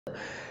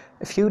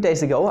A few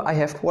days ago I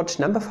have watched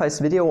NUMBERPHILE's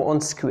video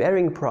on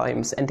squaring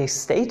primes, and they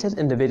stated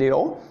in the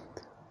video,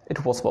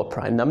 it was about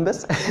prime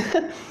numbers.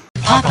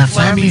 Papa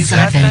Flammy's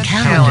Advent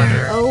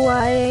Calendar.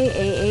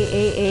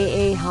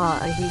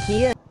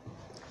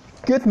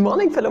 Good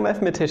morning, fellow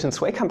mathematicians,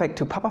 welcome back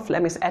to Papa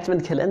Flammy's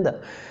Advent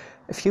Calendar.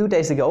 A few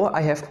days ago I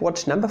have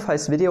watched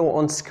NUMBERPHILE's video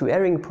on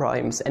squaring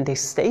primes, and they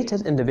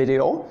stated in the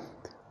video,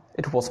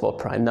 it was about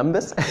prime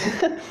numbers,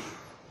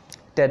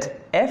 that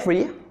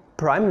every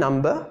prime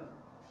number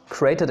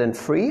greater than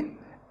 3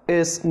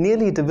 is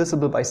nearly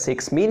divisible by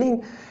 6,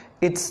 meaning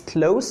it's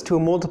close to a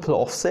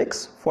multiple of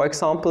 6. For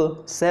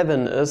example,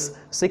 7 is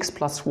 6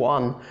 plus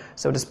 1.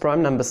 So this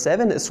prime number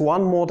 7 is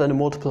 1 more than a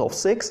multiple of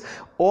 6,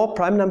 or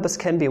prime numbers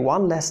can be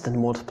 1 less than a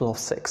multiple of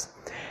 6.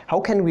 How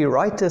can we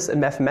write this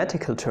in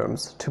mathematical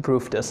terms to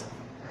prove this?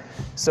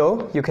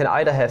 So you can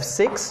either have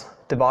 6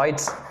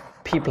 divides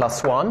p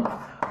plus 1,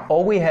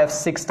 or we have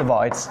 6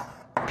 divides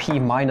p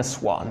minus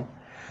 1.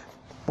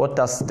 What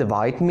does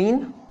divide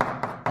mean?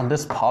 On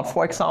this part,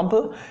 for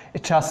example,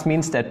 it just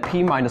means that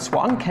p minus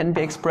 1 can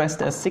be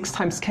expressed as 6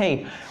 times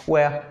k,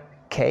 where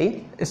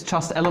k is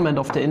just element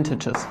of the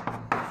integers.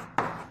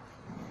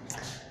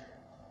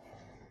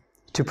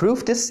 To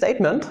prove this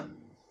statement,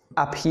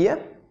 up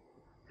here,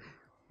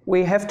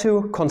 we have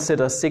to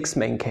consider 6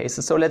 main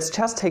cases. So let's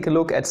just take a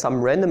look at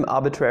some random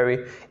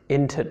arbitrary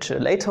integer.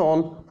 Later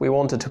on, we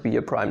want it to be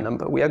a prime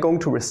number. We are going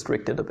to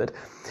restrict it a bit.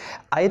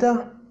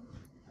 Either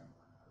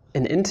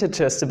an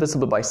integer is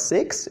divisible by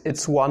 6,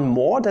 it's 1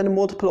 more than a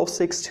multiple of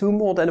 6, 2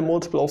 more than a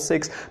multiple of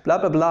 6, blah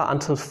blah blah,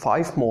 until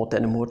 5 more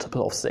than a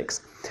multiple of 6.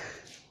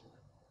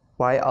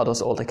 Why are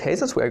those all the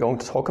cases? We are going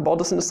to talk about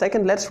this in a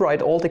second. Let's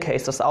write all the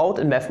cases out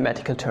in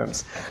mathematical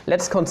terms.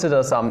 Let's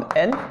consider some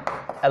n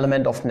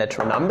element of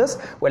natural numbers.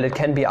 Well, it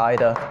can be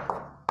either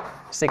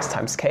 6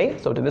 times k,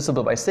 so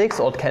divisible by 6,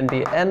 or it can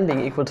be n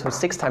being equal to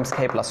 6 times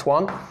k plus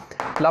 1,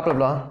 blah blah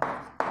blah,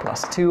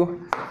 plus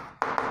 2,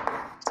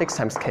 6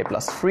 times k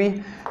plus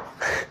 3,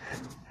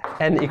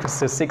 n equals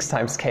to 6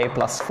 times k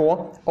plus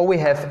 4, or we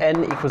have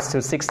n equals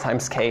to 6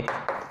 times k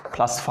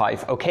plus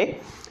 5, okay?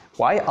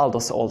 Why are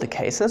those all the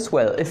cases?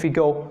 Well, if we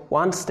go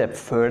one step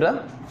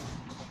further,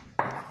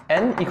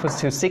 n equals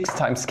to 6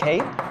 times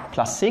k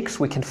plus 6,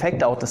 we can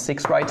factor out the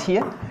 6 right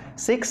here,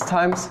 6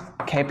 times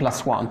k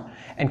plus 1.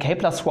 And k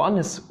plus 1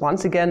 is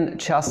once again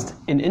just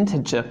an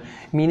integer,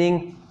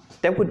 meaning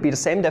that would be the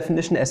same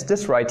definition as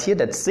this right here,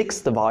 that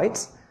 6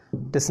 divides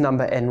this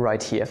number n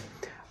right here.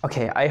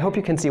 Okay, I hope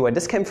you can see where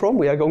this came from.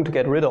 We are going to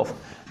get rid of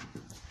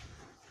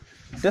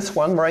this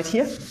one right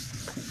here.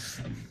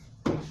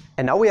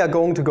 And now we are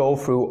going to go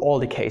through all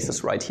the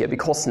cases right here,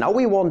 because now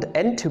we want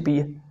n to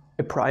be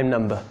a prime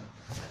number.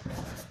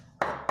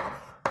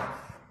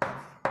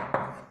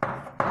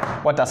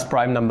 What does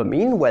prime number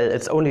mean? Well,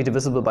 it's only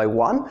divisible by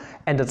 1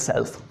 and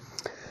itself.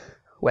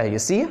 Well, you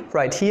see,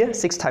 right here,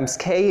 6 times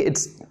k,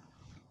 it's,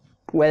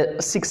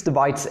 well, 6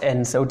 divides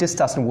n, so this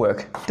doesn't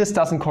work. This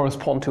doesn't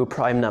correspond to a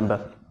prime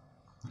number.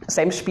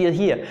 Same spiel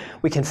here.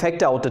 We can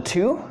factor out the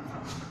 2.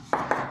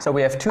 So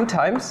we have 2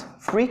 times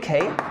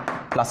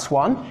 3k plus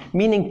 1,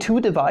 meaning 2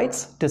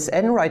 divides this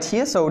n right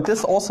here, so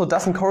this also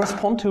doesn't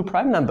correspond to a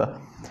prime number.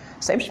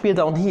 Same spiel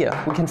down here.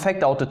 We can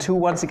factor out the 2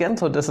 once again,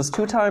 so this is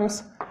 2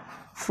 times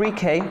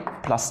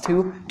 3k plus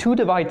 2. 2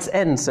 divides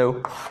n,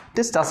 so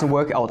this doesn't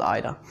work out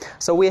either.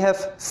 So we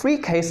have 3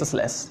 cases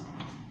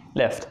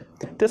left.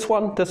 This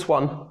one,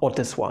 or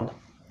this one.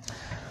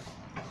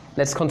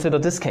 Let's consider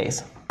this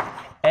case.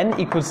 N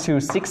equals to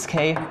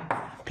 6k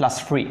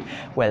plus 3.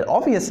 Well,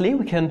 obviously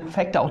we can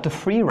factor out the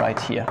 3 right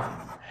here.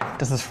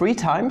 This is 3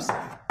 times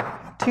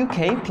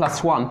 2k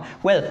plus 1.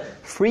 Well,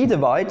 3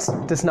 divides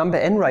this number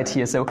n right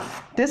here, so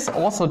this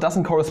also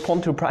doesn't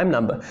correspond to a prime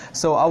number.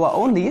 So our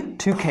only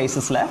 2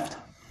 cases left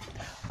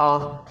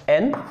are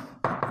n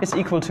is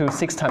equal to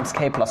 6 times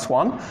k plus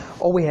 1,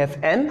 or we have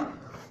n,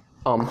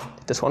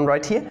 this one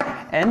right here,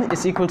 n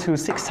is equal to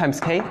 6 times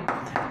k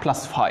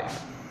plus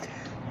 5.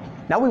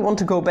 Now we want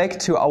to go back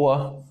to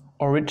our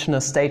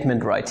original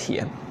statement right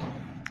here.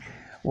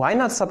 Why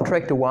not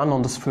subtract the 1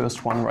 on this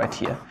first one right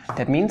here?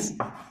 That means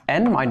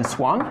n minus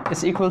 1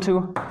 is equal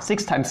to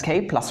 6 times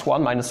k plus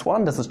 1 minus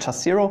 1. This is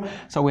just 0,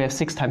 so we have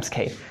 6 times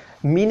k.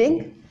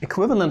 Meaning,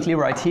 equivalently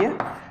right here,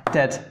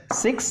 that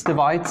 6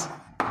 divides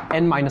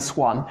n minus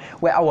 1,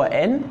 where our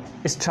n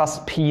is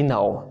just p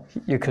now,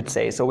 you could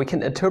say. So we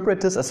can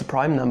interpret this as a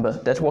prime number.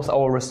 That was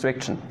our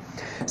restriction.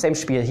 Same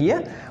spiel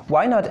here.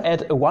 Why not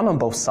add a 1 on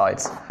both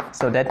sides?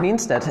 So that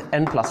means that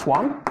n plus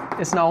 1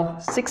 is now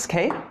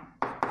 6k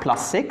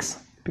plus 6,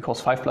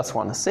 because 5 plus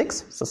 1 is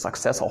 6, it's a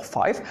successor of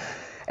 5.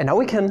 And now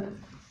we can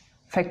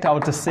factor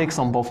out the 6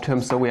 on both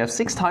terms, so we have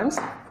 6 times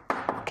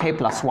k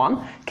plus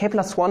 1. K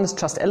plus 1 is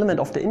just element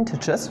of the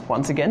integers.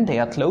 Once again, they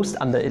are closed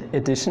under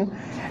addition,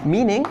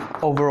 meaning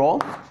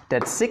overall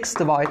that 6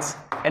 divides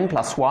n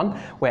plus 1,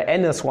 where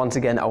n is once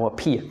again our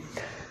p.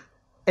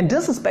 And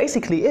this is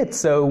basically it.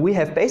 So we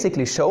have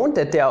basically shown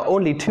that there are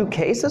only 2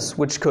 cases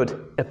which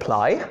could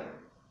apply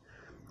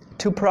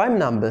to prime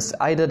numbers,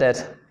 either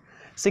that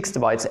 6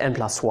 divides n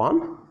plus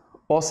 1,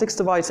 or 6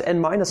 divides n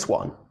minus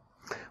 1.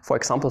 For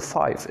example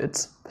 5,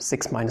 it's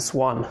 6 minus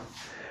 1.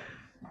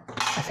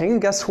 I thank you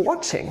guys for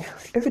watching.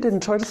 If you did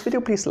enjoy this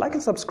video, please like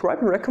and subscribe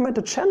and recommend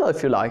the channel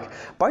if you like.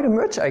 Buy the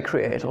merch I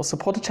create or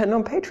support the channel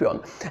on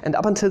Patreon. And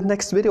up until the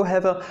next video,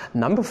 have a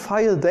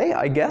NUMBERPHILE day,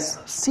 I guess.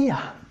 See ya!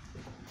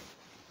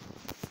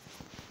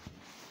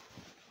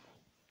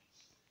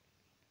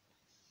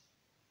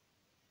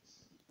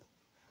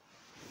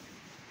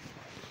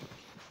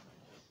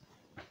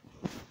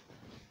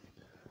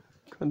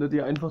 Könntet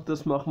ihr einfach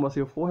das machen, was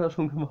ihr vorher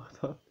schon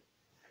gemacht habt?